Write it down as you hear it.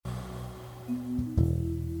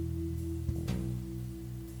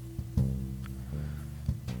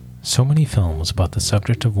So many films about the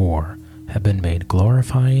subject of war have been made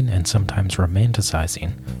glorifying and sometimes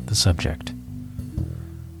romanticizing the subject,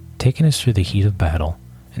 taking us through the heat of battle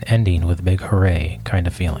and ending with a big hooray kind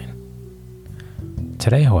of feeling.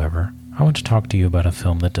 Today, however, I want to talk to you about a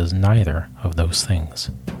film that does neither of those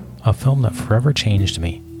things. A film that forever changed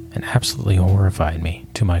me and absolutely horrified me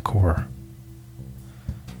to my core.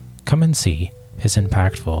 Come and See is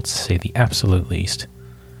impactful to say the absolute least,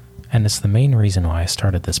 and it's the main reason why I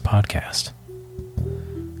started this podcast.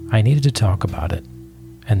 I needed to talk about it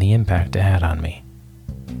and the impact it had on me.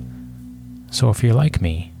 So if you're like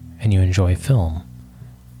me and you enjoy film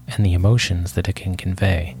and the emotions that it can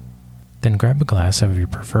convey, then grab a glass of your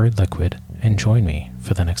preferred liquid and join me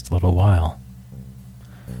for the next little while.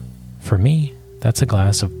 For me, that's a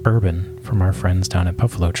glass of bourbon from our friends down at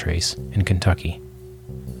Buffalo Trace in Kentucky.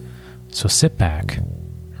 So sit back,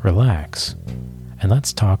 relax, and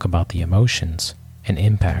let's talk about the emotions and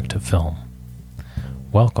impact of film.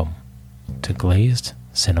 Welcome to Glazed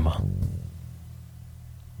Cinema.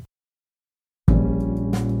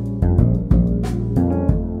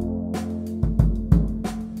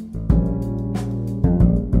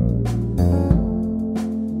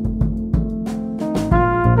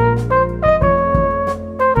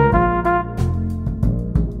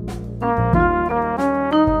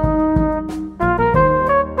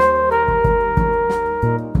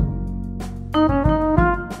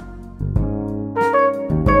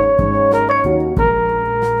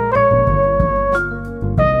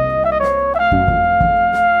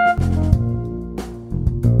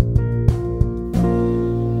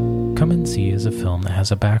 Come and See is a film that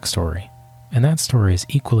has a backstory, and that story is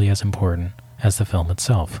equally as important as the film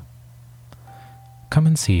itself. Come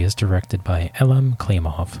and See is directed by Elem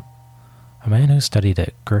Klimov, a man who studied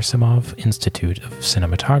at Gersimov Institute of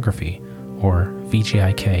Cinematography, or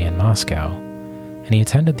VGIK in Moscow, and he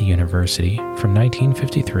attended the university from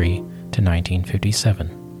 1953 to 1957.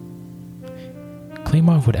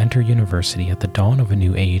 Klimov would enter university at the dawn of a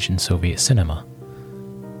new age in Soviet cinema,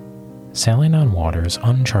 sailing on waters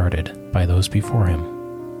uncharted by those before him.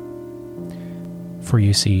 For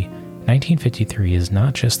you see, 1953 is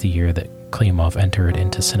not just the year that Klimov entered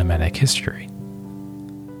into cinematic history,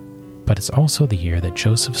 but it's also the year that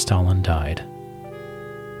Joseph Stalin died.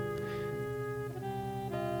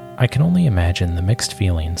 I can only imagine the mixed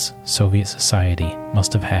feelings Soviet society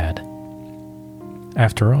must have had.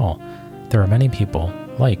 After all, there are many people,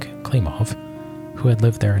 like Klimov, who had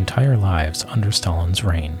lived their entire lives under Stalin's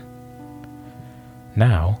reign.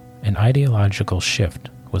 Now, an ideological shift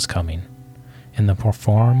was coming, in the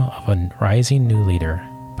form of a rising new leader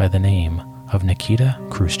by the name of Nikita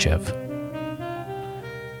Khrushchev.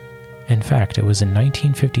 In fact, it was in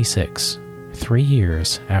 1956, 3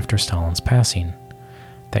 years after Stalin's passing,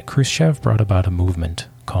 that Khrushchev brought about a movement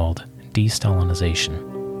called de-Stalinization.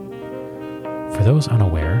 For those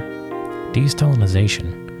unaware,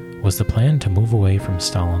 de-Stalinization was the plan to move away from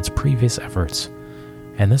Stalin's previous efforts,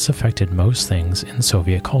 and this affected most things in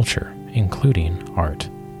Soviet culture, including art.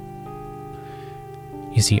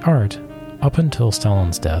 You see, art, up until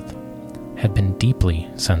Stalin's death, had been deeply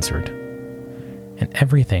censored, and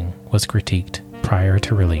everything was critiqued prior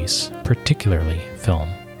to release, particularly film.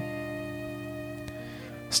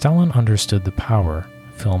 Stalin understood the power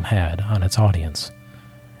film had on its audience,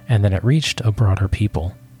 and that it reached a broader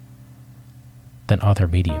people than other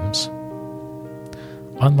mediums.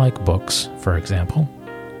 Unlike books, for example,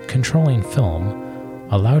 controlling film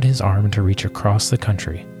allowed his arm to reach across the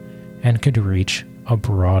country and could reach a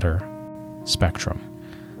broader spectrum.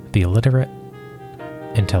 The illiterate,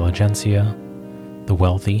 intelligentsia, the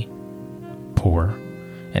wealthy, poor,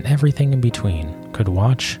 and everything in between could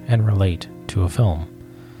watch and relate to a film,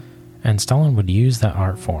 and Stalin would use that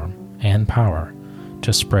art form and power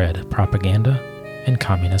to spread propaganda and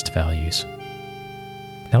communist values.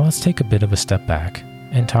 Now let's take a bit of a step back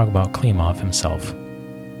and talk about Klimov himself,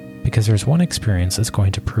 because there's one experience that's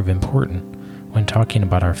going to prove important when talking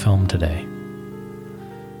about our film today.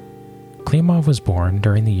 Klimov was born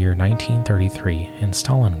during the year 1933 in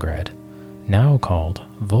Stalingrad, now called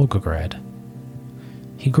Volgograd.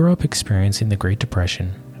 He grew up experiencing the Great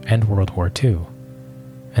Depression and World War II,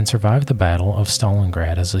 and survived the Battle of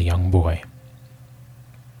Stalingrad as a young boy.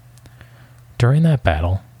 During that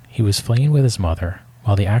battle, he was fleeing with his mother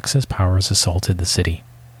while the Axis powers assaulted the city.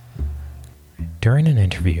 During an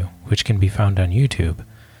interview, which can be found on YouTube,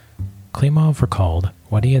 Klimov recalled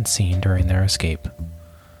what he had seen during their escape.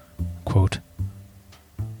 Quote,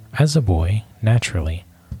 "As a boy, naturally,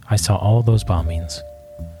 I saw all those bombings.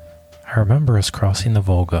 I remember us crossing the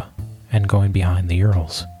Volga and going behind the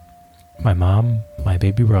Urals. My mom, my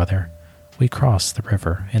baby brother, we crossed the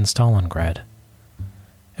river in Stalingrad.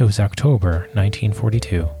 It was October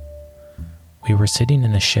 1942. We were sitting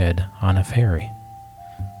in a shed on a ferry.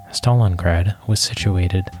 Stalingrad was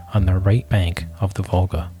situated on the right bank of the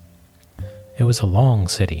Volga. It was a long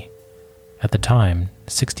city, at the time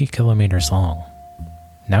 60 kilometers long.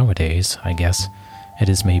 Nowadays, I guess, it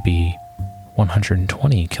is maybe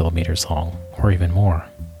 120 kilometers long, or even more.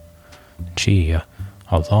 Gee, a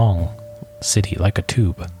long city like a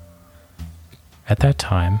tube. At that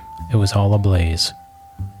time, it was all ablaze.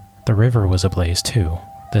 The river was ablaze too,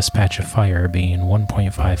 this patch of fire being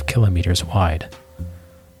 1.5 kilometers wide.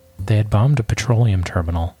 They had bombed a petroleum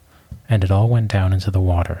terminal, and it all went down into the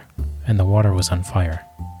water, and the water was on fire.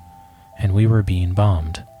 And we were being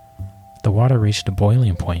bombed. The water reached a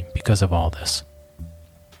boiling point because of all this.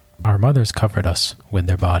 Our mothers covered us with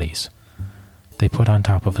their bodies. They put on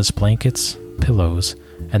top of us blankets, pillows,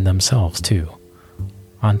 and themselves too,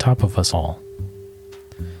 on top of us all.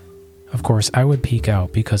 Of course, I would peek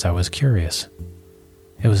out because I was curious.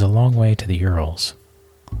 It was a long way to the Urals.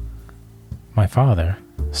 My father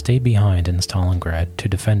stayed behind in Stalingrad to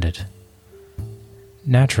defend it.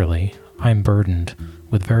 Naturally, I'm burdened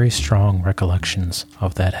with very strong recollections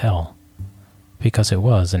of that hell, because it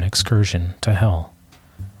was an excursion to hell,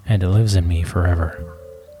 and it lives in me forever.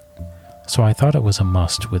 So I thought it was a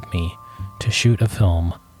must with me to shoot a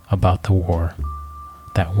film about the war.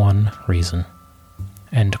 That one reason.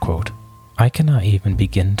 End quote. I cannot even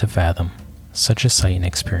begin to fathom such a sight and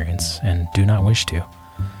experience, and do not wish to.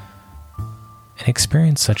 An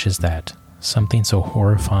experience such as that, something so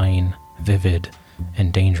horrifying, vivid,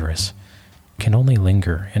 and dangerous, can only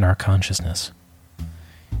linger in our consciousness.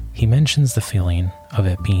 He mentions the feeling of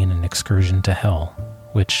it being an excursion to hell,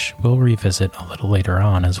 which we'll revisit a little later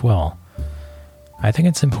on as well. I think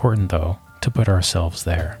it's important, though, to put ourselves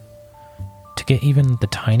there, to get even the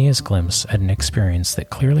tiniest glimpse at an experience that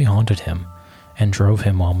clearly haunted him and drove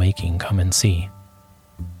him while making Come and See.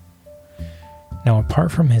 Now,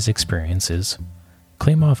 apart from his experiences,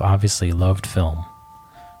 Klimov obviously loved film.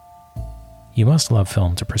 You must love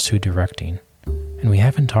film to pursue directing, and we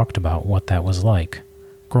haven't talked about what that was like,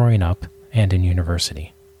 growing up and in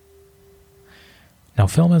university. Now,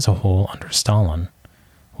 film as a whole under Stalin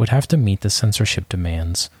would have to meet the censorship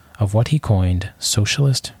demands of what he coined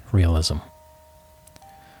socialist realism.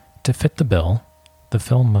 To fit the bill, the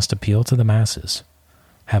film must appeal to the masses,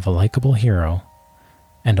 have a likable hero,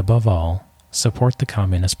 and above all, support the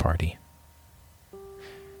Communist Party.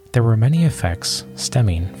 There were many effects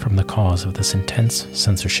stemming from the cause of this intense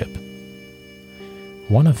censorship.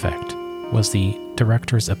 One effect was the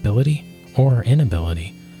director's ability or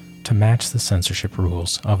inability to match the censorship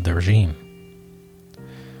rules of the regime.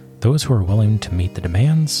 Those who were willing to meet the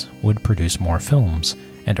demands would produce more films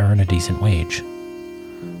and earn a decent wage.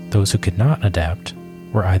 Those who could not adapt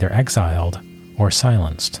were either exiled or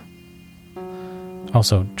silenced.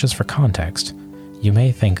 Also, just for context, you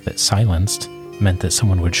may think that silenced meant that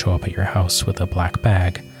someone would show up at your house with a black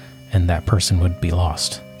bag and that person would be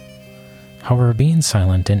lost. However, being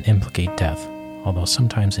silent didn't implicate death, although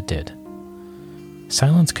sometimes it did.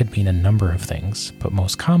 Silence could mean a number of things, but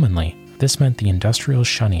most commonly, this meant the industrial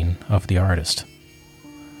shunning of the artist.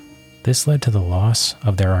 This led to the loss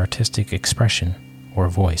of their artistic expression or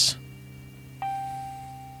voice.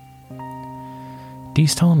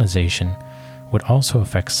 De-Stalinization would also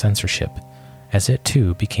affect censorship, as it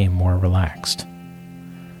too became more relaxed.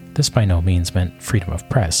 This by no means meant freedom of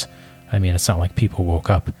press. I mean, it's not like people woke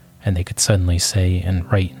up and they could suddenly say and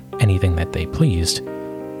write anything that they pleased,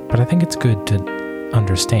 but I think it's good to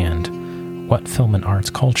understand what film and arts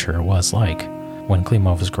culture was like when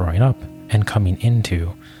Klimov was growing up and coming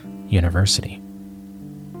into university.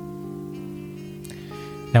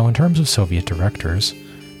 Now, in terms of Soviet directors,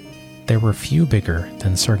 there were few bigger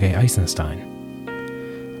than Sergei Eisenstein.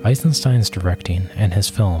 Eisenstein's directing and his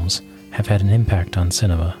films have had an impact on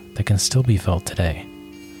cinema that can still be felt today.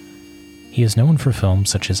 He is known for films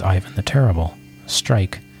such as Ivan the Terrible,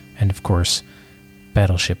 Strike, and of course,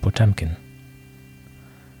 Battleship Potemkin.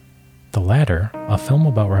 The latter, a film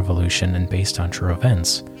about revolution and based on true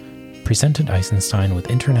events, presented Eisenstein with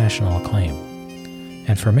international acclaim,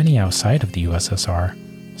 and for many outside of the USSR,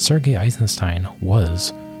 Sergei Eisenstein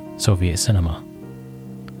was Soviet cinema.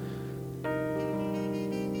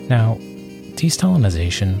 Now,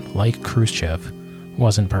 de-Stalinization, like Khrushchev,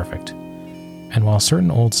 wasn't perfect, and while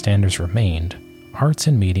certain old standards remained, arts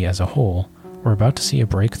and media as a whole were about to see a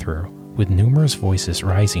breakthrough with numerous voices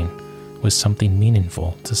rising with something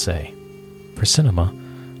meaningful to say. For cinema,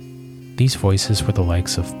 these voices were the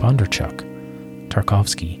likes of Bondarchuk,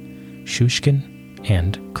 Tarkovsky, Shushkin,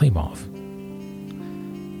 and Klimov.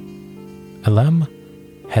 Alem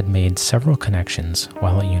had made several connections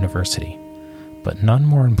while at university, but none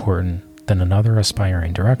more important than another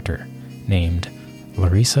aspiring director named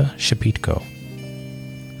Larisa Shepitko,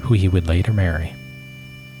 who he would later marry.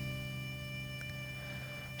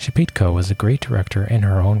 Shepitko was a great director in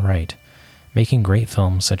her own right, making great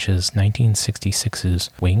films such as 1966's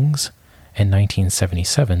Wings and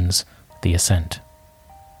 1977's The Ascent.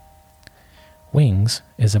 Wings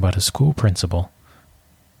is about a school principal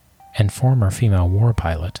and former female war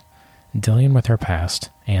pilot dealing with her past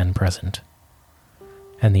and present.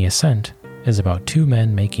 And The Ascent is about two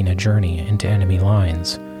men making a journey into enemy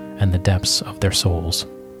lines and the depths of their souls.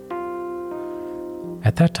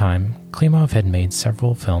 At that time, Klimov had made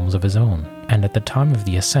several films of his own, and at the time of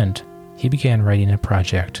The Ascent, he began writing a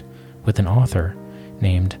project with an author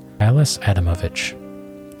named Alice Adamovich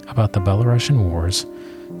about the Belarusian wars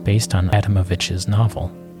based on Adamovich's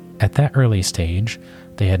novel. At that early stage,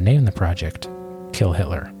 they had named the project Kill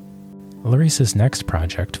Hitler. Larisa's next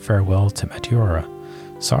project, Farewell to Matiura,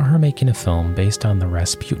 saw her making a film based on the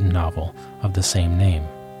Rasputin novel of the same name.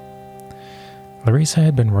 Larisa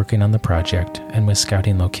had been working on the project and was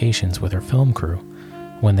scouting locations with her film crew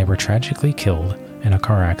when they were tragically killed in a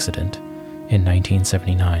car accident in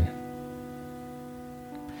 1979.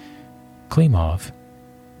 Klimov,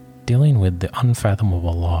 dealing with the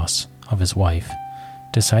unfathomable loss of his wife,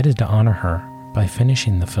 decided to honor her by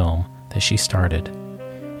finishing the film that she started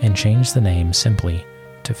and changed the name simply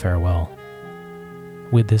to Farewell.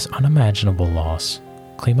 With this unimaginable loss,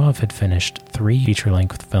 Klimov had finished 3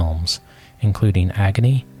 feature-length films, including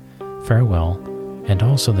Agony, Farewell, and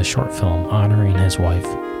also the short film honoring his wife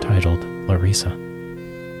titled Larisa.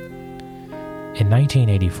 In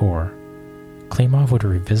 1984, Klimov would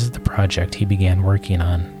revisit the project he began working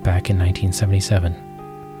on back in 1977,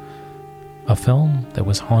 a film that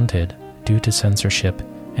was haunted due to censorship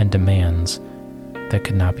and demands that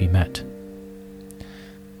could not be met.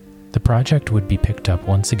 The project would be picked up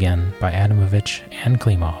once again by Adamovich and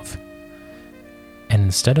Klimov, and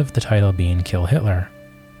instead of the title being Kill Hitler,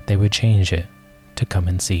 they would change it to Come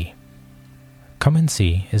and See. Come and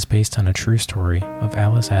See is based on a true story of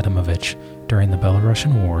Alice Adamovich during the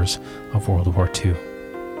Belarusian wars of World War II.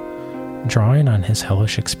 Drawing on his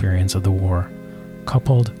hellish experience of the war,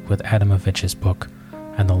 coupled with Adamovich's book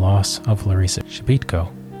and the loss of Larisa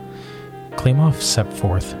Shepitko, Klimov set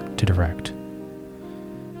forth to direct.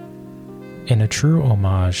 In a true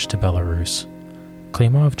homage to Belarus,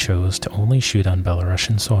 Klimov chose to only shoot on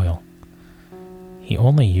Belarusian soil. He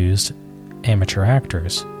only used amateur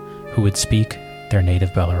actors who would speak their native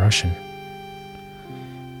Belarusian.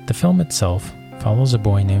 The film itself follows a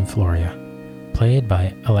boy named Floria, played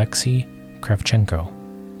by Alexei Kravchenko.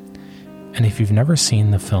 And if you've never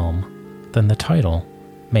seen the film, then the title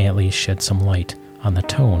may at least shed some light on the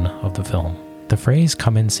tone of the film. The phrase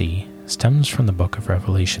 "come and see" stems from the book of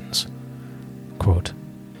Revelations. Quote,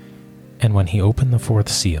 "And when he opened the 4th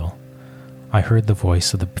seal, I heard the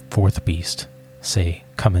voice of the 4th beast say,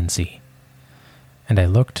 'Come and see.' And I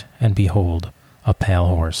looked, and behold, a pale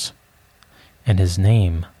horse. And his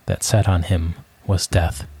name that sat on him was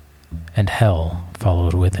Death, and hell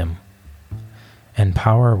followed with him. And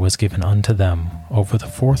power was given unto them over the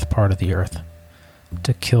 4th part of the earth,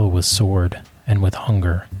 to kill with sword, and with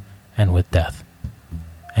hunger, and with death,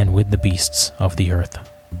 and with the beasts of the earth."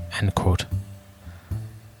 End quote.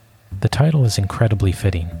 The title is incredibly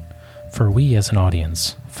fitting, for we as an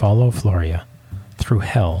audience follow Floria through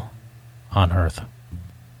hell on earth.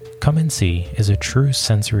 Come and See is a true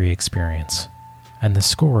sensory experience, and the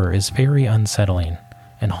score is very unsettling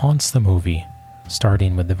and haunts the movie,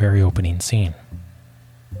 starting with the very opening scene.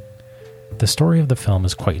 The story of the film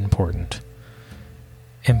is quite important.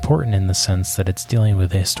 Important in the sense that it's dealing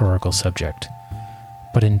with a historical subject,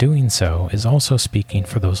 but in doing so is also speaking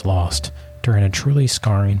for those lost during a truly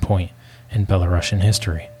scarring point in Belarusian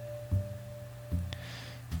history.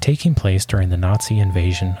 Taking place during the Nazi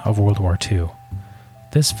invasion of World War II,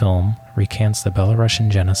 this film recants the Belarusian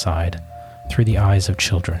genocide through the eyes of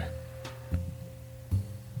children.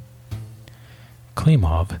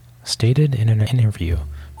 Klimov stated in an interview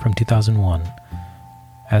from 2001,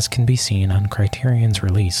 as can be seen on Criterion's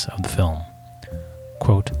release of the film,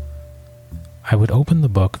 quote, "I would open the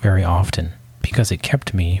book very often because it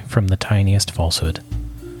kept me from the tiniest falsehood.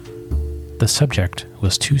 The subject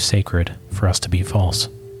was too sacred for us to be false.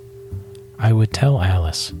 I would tell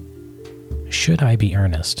Alice, should I be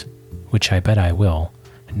earnest, which I bet I will,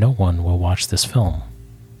 no one will watch this film.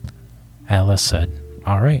 Alice said,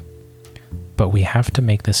 all right, but we have to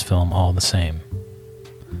make this film all the same."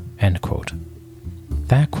 End quote.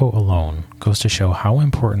 That quote alone goes to show how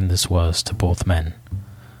important this was to both men.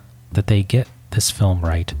 that they get this film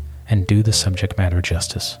right and do the subject matter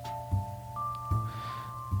justice.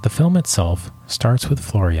 The film itself starts with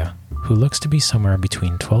Floria, who looks to be somewhere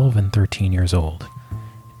between 12 and 13 years old,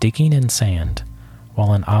 digging in sand,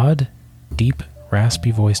 while an odd, deep,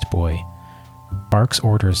 raspy-voiced boy barks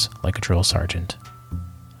orders like a drill sergeant.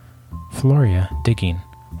 Floria, digging,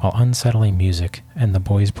 while unsettling music and the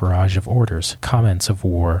boy's barrage of orders, comments of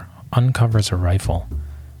war, uncovers a rifle,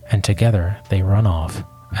 and together they run off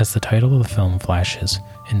as the title of the film flashes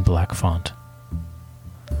in black font.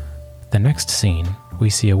 The next scene, we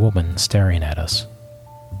see a woman staring at us.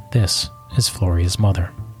 This is Floria's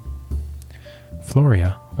mother.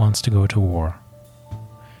 Floria wants to go to war.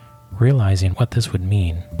 Realizing what this would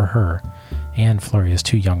mean for her and Floria's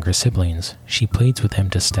two younger siblings, she pleads with him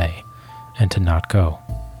to stay and to not go.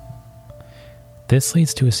 This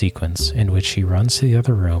leads to a sequence in which she runs to the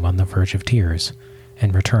other room on the verge of tears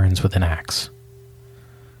and returns with an axe.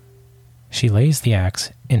 She lays the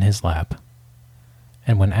axe in his lap,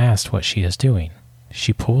 and when asked what she is doing,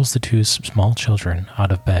 she pulls the two small children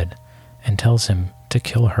out of bed and tells him to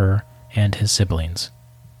kill her and his siblings.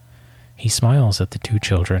 He smiles at the two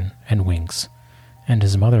children and winks, and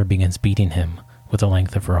his mother begins beating him with a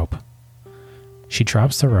length of rope. She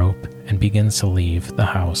drops the rope and begins to leave the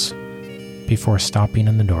house before stopping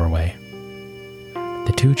in the doorway.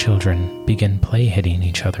 The two children begin play-hitting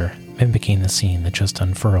each other, mimicking the scene that just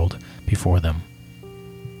unfurled before them.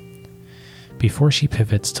 Before she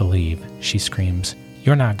pivots to leave, she screams,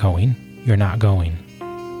 "You're not going! You're not going!"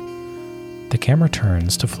 The camera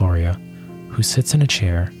turns to Floria, who sits in a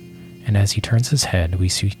chair, and as he turns his head, we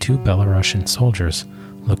see two Belarusian soldiers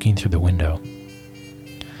looking through the window.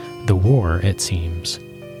 The war, it seems,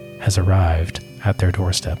 has arrived at their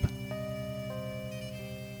doorstep.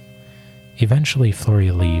 Eventually,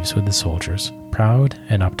 Floria leaves with the soldiers, proud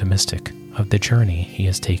and optimistic of the journey he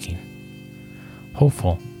is taking,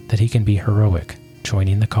 hopeful that he can be heroic,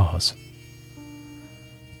 joining the cause.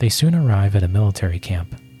 They soon arrive at a military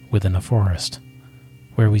camp within a forest,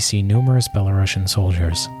 where we see numerous Belarusian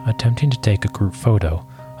soldiers attempting to take a group photo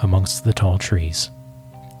amongst the tall trees.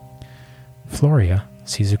 Floria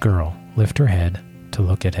sees a girl lift her head to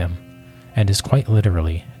look at him, and is quite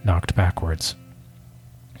literally knocked backwards.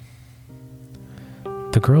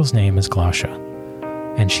 The girl's name is Glasha,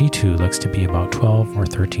 and she too looks to be about 12 or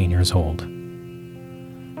 13 years old.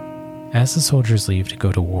 As the soldiers leave to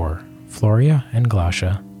go to war, Floria and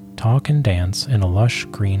Glasha talk and dance in a lush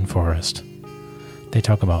green forest. They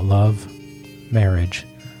talk about love, marriage,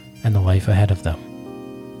 and the life ahead of them.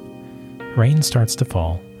 Rain starts to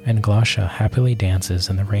fall, and Glasha happily dances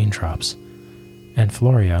in the raindrops, and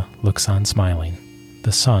Floria looks on smiling,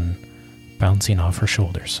 the sun bouncing off her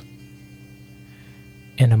shoulders.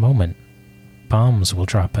 In a moment, bombs will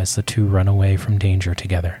drop as the two run away from danger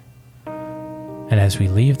together. And as we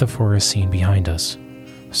leave the forest scene behind us,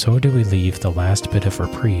 so do we leave the last bit of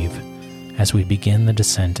reprieve as we begin the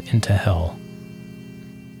descent into hell.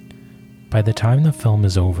 By the time the film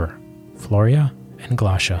is over, Floria and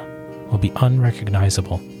Glasha will be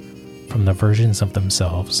unrecognizable from the versions of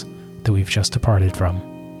themselves that we've just departed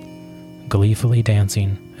from, gleefully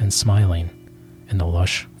dancing and smiling in the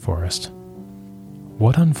lush forest.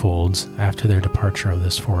 What unfolds after their departure of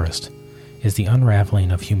this forest is the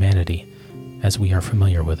unraveling of humanity as we are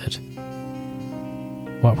familiar with it.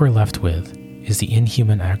 What we're left with is the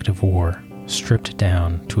inhuman act of war stripped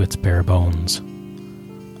down to its bare bones.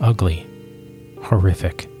 Ugly,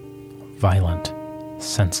 horrific, violent,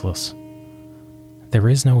 senseless. There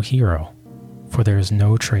is no hero, for there is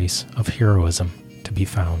no trace of heroism to be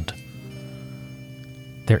found.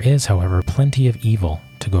 There is, however, plenty of evil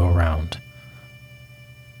to go around.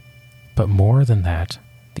 But more than that,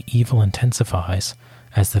 the evil intensifies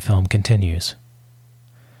as the film continues.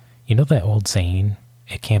 You know that old saying,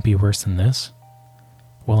 "It can't be worse than this"?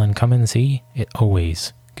 Well, in Come and See, it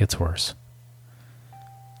always gets worse.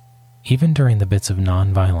 Even during the bits of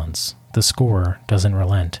non-violence, the score doesn't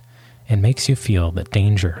relent and makes you feel that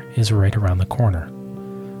danger is right around the corner.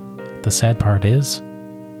 The sad part is,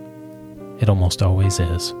 it almost always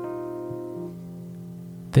is.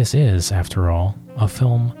 This is, after all, a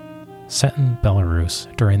film set in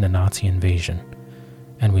Belarus during the Nazi invasion,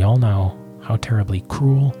 and we all know how terribly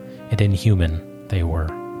cruel and inhuman they were.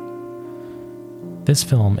 This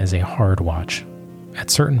film is a hard watch, at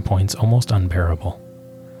certain points almost unbearable.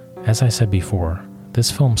 As I said before,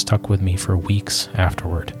 this film stuck with me for weeks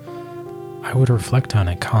afterward. I would reflect on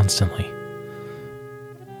it constantly.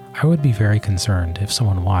 I would be very concerned if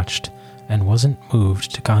someone watched and wasn't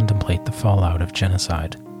moved to contemplate the fallout of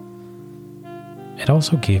genocide. It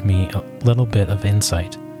also gave me a little bit of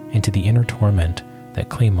insight into the inner torment that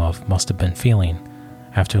Klimov must have been feeling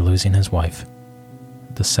after losing his wife.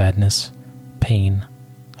 The sadness, pain,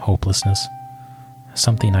 hopelessness,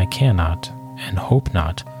 something I cannot and hope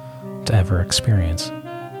not to ever experience.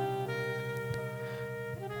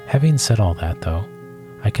 Having said all that, though,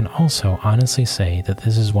 I can also honestly say that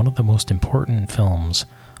this is one of the most important films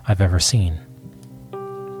I've ever seen.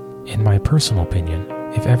 In my personal opinion,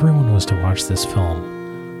 if everyone was to watch this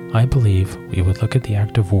film, I believe we would look at the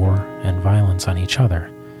act of war and violence on each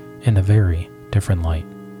other in a very different light.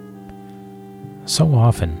 So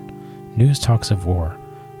often, news talks of war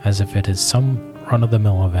as if it is some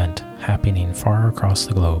run-of-the-mill event happening far across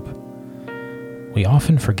the globe. We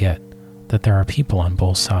often forget that there are people on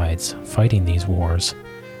both sides fighting these wars,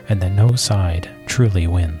 and that no side truly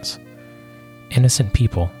wins. Innocent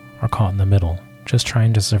people are caught in the middle, just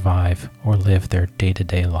trying to survive or live their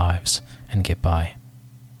day-to-day lives and get by.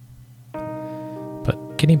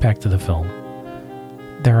 But getting back to the film,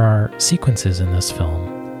 there are sequences in this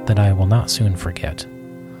film that I will not soon forget,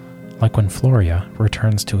 like when Floria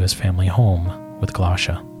returns to his family home with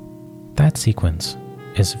Glasha. That sequence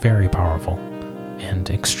is very powerful and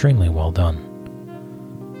extremely well done.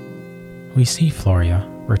 We see Floria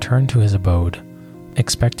return to his abode,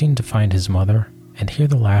 expecting to find his mother and hear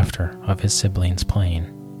the laughter of his siblings playing.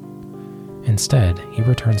 Instead, he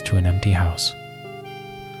returns to an empty house.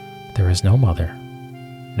 There is no mother,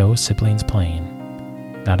 no siblings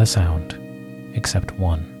playing, not a sound, except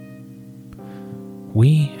one.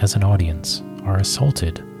 We, as an audience, are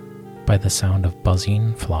assaulted by the sound of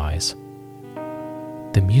buzzing flies.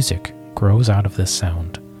 The music grows out of this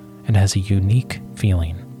sound and has a unique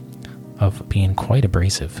feeling of being quite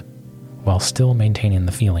abrasive, while still maintaining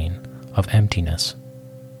the feeling of emptiness.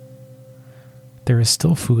 There is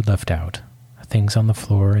still food left out, things on the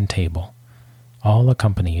floor and table, all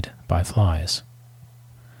accompanied by flies.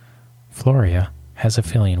 Floria has a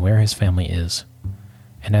feeling where his family is,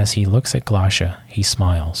 and as he looks at Glasha, he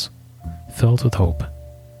smiles, filled with hope.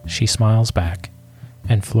 She smiles back,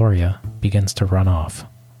 and Floria begins to run off,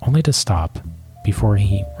 only to stop before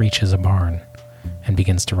he reaches a barn and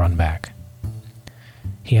begins to run back.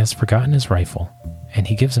 He has forgotten his rifle, and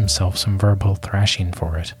he gives himself some verbal thrashing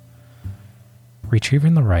for it.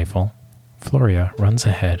 Retrieving the rifle, Floria runs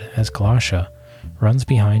ahead as Glasha runs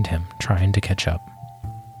behind him, trying to catch up.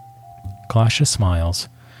 Glasha smiles,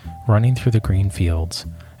 running through the green fields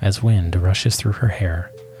as wind rushes through her hair,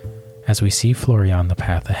 as we see Floria on the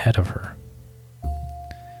path ahead of her.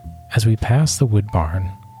 As we pass the wood barn,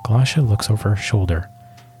 Glasha looks over her shoulder,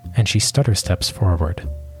 and she stutter steps forward.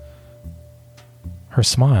 Her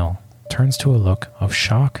smile turns to a look of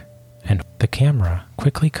shock, and the camera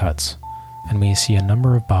quickly cuts, and we see a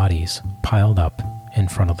number of bodies piled up in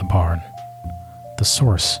front of the barn, the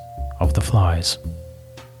source of the flies.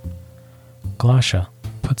 Glasha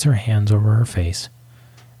puts her hands over her face,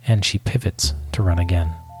 and she pivots to run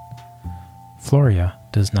again. Floria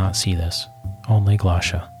does not see this, only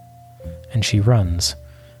Glasha, and she runs,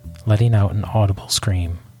 letting out an audible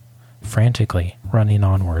scream, frantically running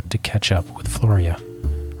onward to catch up with Floria,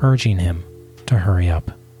 urging him to hurry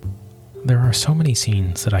up. There are so many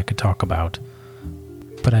scenes that I could talk about,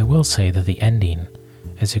 but I will say that the ending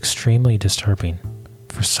is extremely disturbing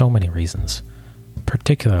for so many reasons,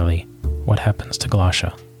 particularly what happens to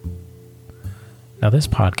Glasha. Now, this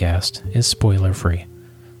podcast is spoiler-free,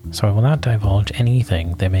 so I will not divulge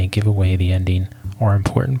anything that may give away the ending or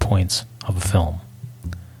important points of a film.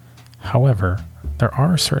 However, there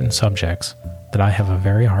are certain subjects that I have a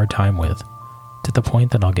very hard time with, to the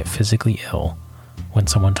point that I'll get physically ill when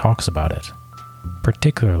someone talks about it,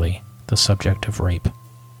 particularly the subject of rape.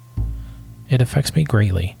 It affects me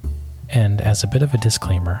greatly, and as a bit of a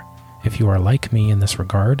disclaimer, if you are like me in this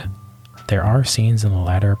regard, there are scenes in the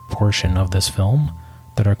latter portion of this film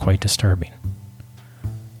that are quite disturbing.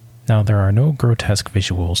 Now, there are no grotesque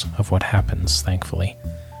visuals of what happens, thankfully,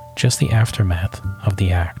 just the aftermath of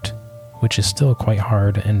the act, which is still quite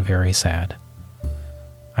hard and very sad.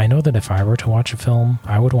 I know that if I were to watch a film,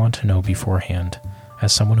 I would want to know beforehand,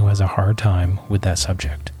 as someone who has a hard time with that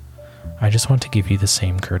subject. I just want to give you the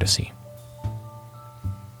same courtesy.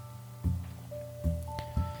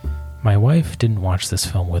 My wife didn't watch this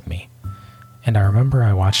film with me, and I remember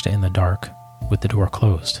I watched it in the dark, with the door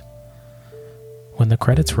closed. When the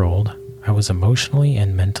credits rolled, I was emotionally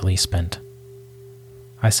and mentally spent.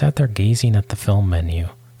 I sat there gazing at the film menu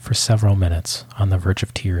for several minutes on the verge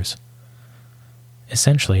of tears,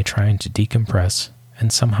 essentially trying to decompress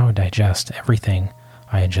and somehow digest everything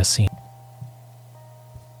I had just seen.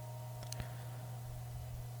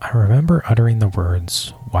 I remember uttering the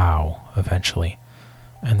words, "wow," eventually,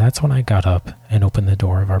 and that's when I got up and opened the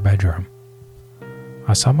door of our bedroom.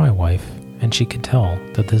 I saw my wife, and she could tell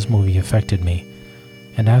that this movie affected me,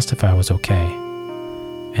 and asked if I was okay,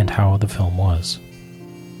 and how the film was.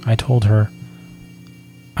 I told her,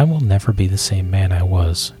 I will never be the same man I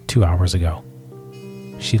was 2 hours ago.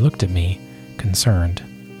 She looked at me, concerned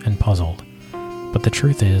and puzzled, but the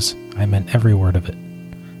truth is, I meant every word of it,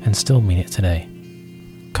 and still mean it today.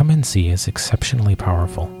 Come and See is exceptionally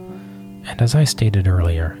powerful, and as I stated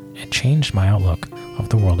earlier, it changed my outlook of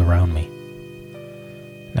the world around me.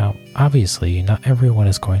 Now, obviously, not everyone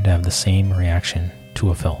is going to have the same reaction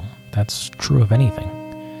to a film. That's true of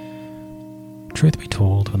anything. Truth be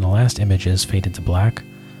told, when the last images faded to black,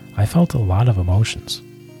 I felt a lot of emotions.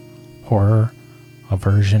 Horror,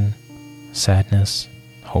 aversion, sadness,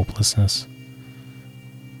 hopelessness.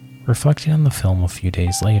 Reflecting on the film a few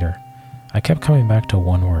days later, I kept coming back to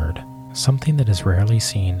one word, something that is rarely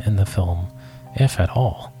seen in the film, if at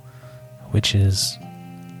all, which is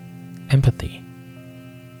empathy.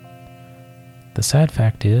 The sad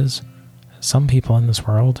fact is, some people in this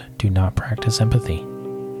world do not practice empathy.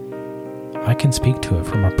 I can speak to it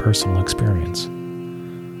from a personal experience.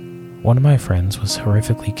 One of my friends was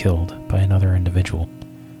horrifically killed by another individual,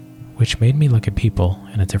 which made me look at people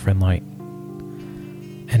in a different light.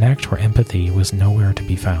 An act where empathy was nowhere to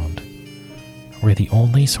be found, where the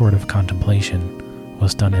only sort of contemplation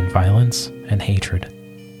was done in violence and hatred.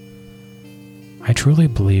 I truly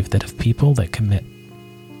believe that if people that commit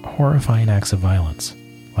horrifying acts of violence,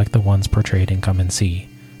 like the ones portrayed in Come and See,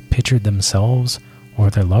 pictured themselves or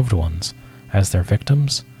their loved ones as their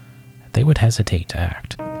victims, they would hesitate to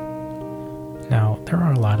act. Now, there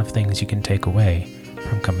are a lot of things you can take away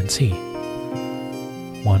from Come and See.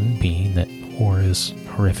 One being that war is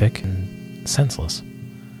horrific and senseless.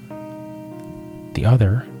 The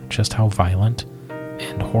other, just how violent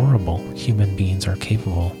and horrible human beings are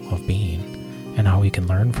capable of being, and how we can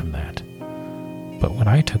learn from that. But what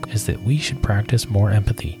I took is that we should practice more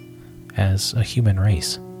empathy as a human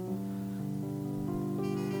race.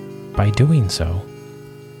 By doing so,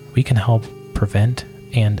 we can help prevent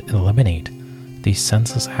and eliminate these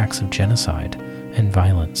senseless acts of genocide and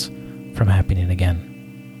violence from happening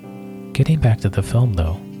again. Getting back to the film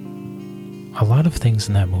though, a lot of things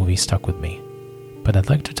in that movie stuck with me, but I'd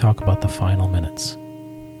like to talk about the final minutes.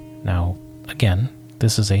 Now, again,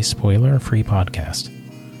 this is a spoiler-free podcast.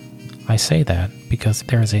 I say that because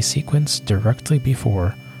there is a sequence directly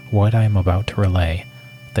before what I am about to relay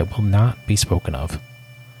that will not be spoken of.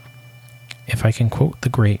 If I can quote the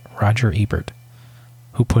great Roger Ebert,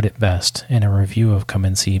 who put it best in a review of Come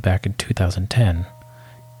and See back in 2010,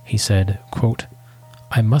 he said, quote,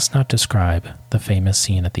 I must not describe the famous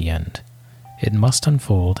scene at the end. It must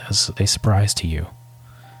unfold as a surprise to you.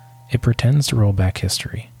 It pretends to roll back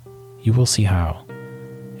history. You will see how.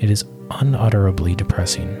 It is unutterably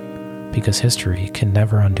depressing, because history can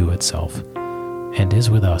never undo itself, and is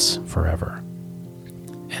with us forever.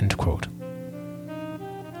 End quote.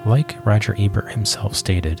 Like Roger Ebert himself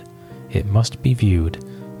stated, it must be viewed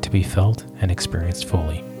to be felt and experienced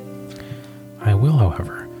fully. I will,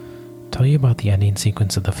 however, tell you about the ending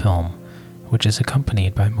sequence of the film, which is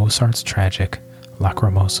accompanied by Mozart's tragic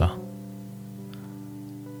Lacrimosa.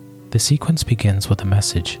 The sequence begins with a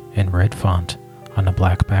message in red font on a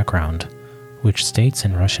black background, which states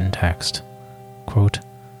in Russian text, quote,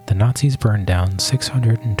 the Nazis burned down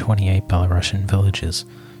 628 Belarusian villages,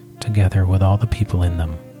 together with all the people in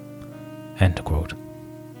them. End quote.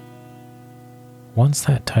 Once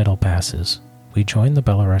that title passes, we join the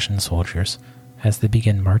Belarusian soldiers as they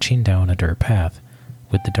begin marching down a dirt path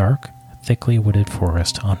with the dark, thickly wooded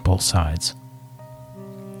forest on both sides.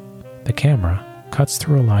 The camera cuts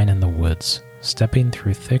through a line in the woods, stepping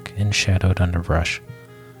through thick and shadowed underbrush.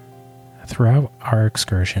 Throughout our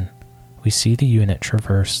excursion, we see the unit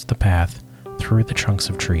traverse the path through the trunks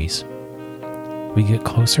of trees. We get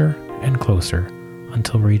closer and closer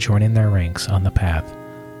until rejoining their ranks on the path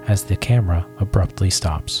as the camera abruptly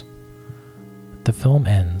stops. The film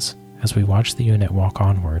ends as we watch the unit walk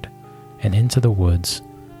onward and into the woods.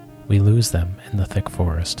 We lose them in the thick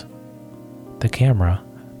forest. The camera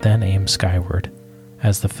then aims skyward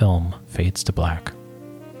as the film fades to black.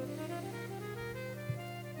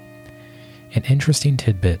 An interesting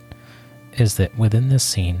tidbit is that within this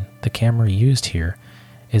scene, the camera used here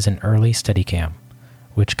is an early Steadicam,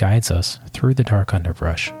 which guides us through the dark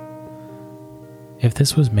underbrush. If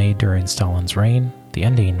this was made during Stalin's reign, the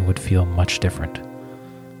ending would feel much different.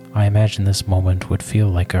 I imagine this moment would feel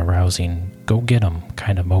like a rousing, go get 'em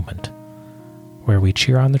kind of moment, where we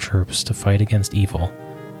cheer on the troops to fight against evil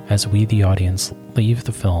as we, the audience, leave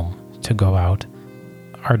the film to go out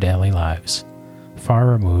our daily lives, far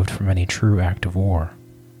removed from any true act of war.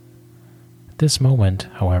 This moment,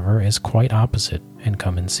 however, is quite opposite in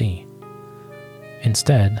Come and See.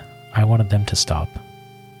 Instead, I wanted them to stop.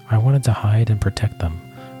 I wanted to hide and protect them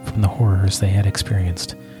from the horrors they had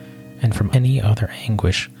experienced and from any other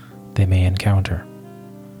anguish they may encounter.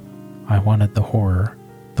 I wanted the horror,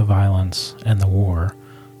 the violence, and the war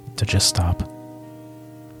to just stop.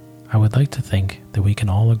 I would like to think that we can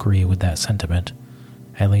all agree with that sentiment,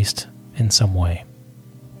 at least in some way.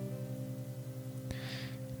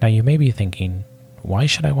 Now you may be thinking, why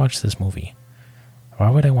should I watch this movie? Why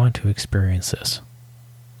would I want to experience this?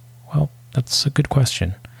 Well, that's a good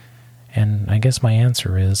question, and I guess my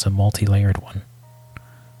answer is a multi-layered one.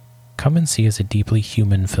 Come and See is a deeply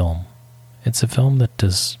human film. It's a film that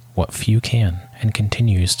does what few can and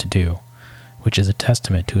continues to do, which is a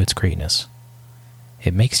testament to its greatness.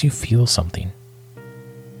 It makes you feel something.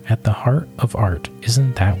 At the heart of art,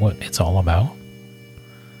 isn't that what it's all about?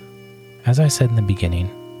 As I said in the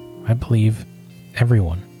beginning, I believe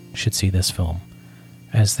everyone should see this film,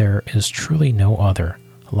 as there is truly no other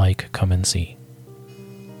like Come and See.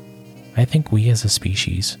 I think we as a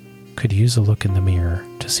species could use a look in the mirror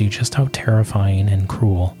to see just how terrifying and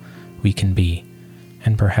cruel we can be,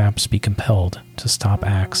 and perhaps be compelled to stop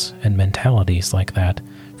acts and mentalities like that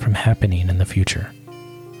from happening in the future.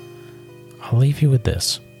 I'll leave you with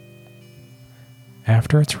this.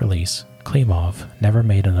 After its release, Klimov never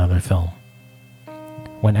made another film.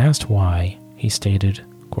 When asked why, he stated,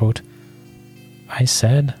 quote, "I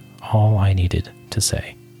said all I needed to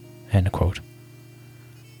say," end quote.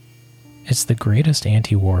 It's the greatest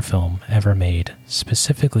anti-war film ever made,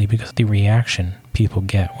 specifically because of the reaction people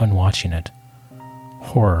get when watching it.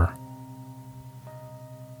 Horror.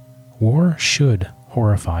 War should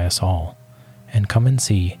horrify us all, and Come and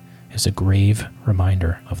See is a grave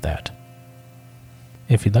reminder of that.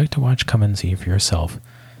 If you'd like to watch Come and See for yourself,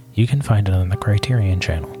 you can find it on the Criterion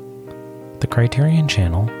Channel. The Criterion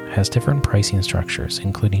Channel has different pricing structures,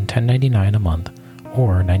 including $10.99 a month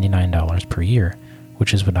or $99 per year,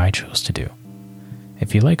 which is what I chose to do.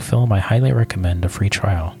 If you like film, I highly recommend a free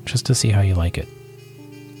trial, just to see how you like it.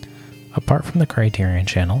 Apart from the Criterion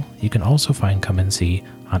Channel, you can also find Come and See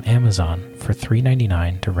on Amazon for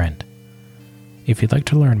 $3.99 to rent. If you'd like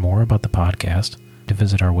to learn more about the podcast, to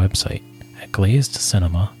visit our website at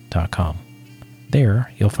glazedcinema.com.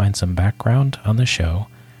 There, you'll find some background on the show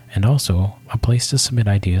and also a place to submit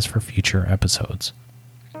ideas for future episodes.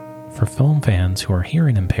 For film fans who are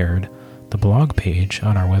hearing impaired, the blog page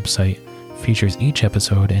on our website features each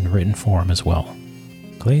episode in written form as well.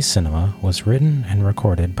 Glazed Cinema was written and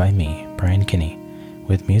recorded by me, Brian Kinney,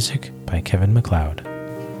 with music by Kevin MacLeod.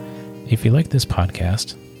 If you like this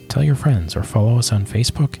podcast, tell your friends or follow us on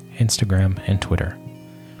Facebook, Instagram, and Twitter.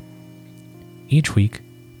 Each week,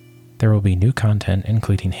 there will be new content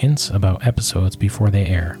including hints about episodes before they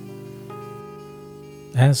air.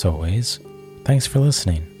 As always, thanks for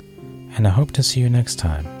listening, and I hope to see you next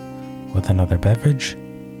time with another beverage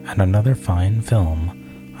and another fine film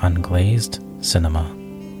on Glazed Cinema.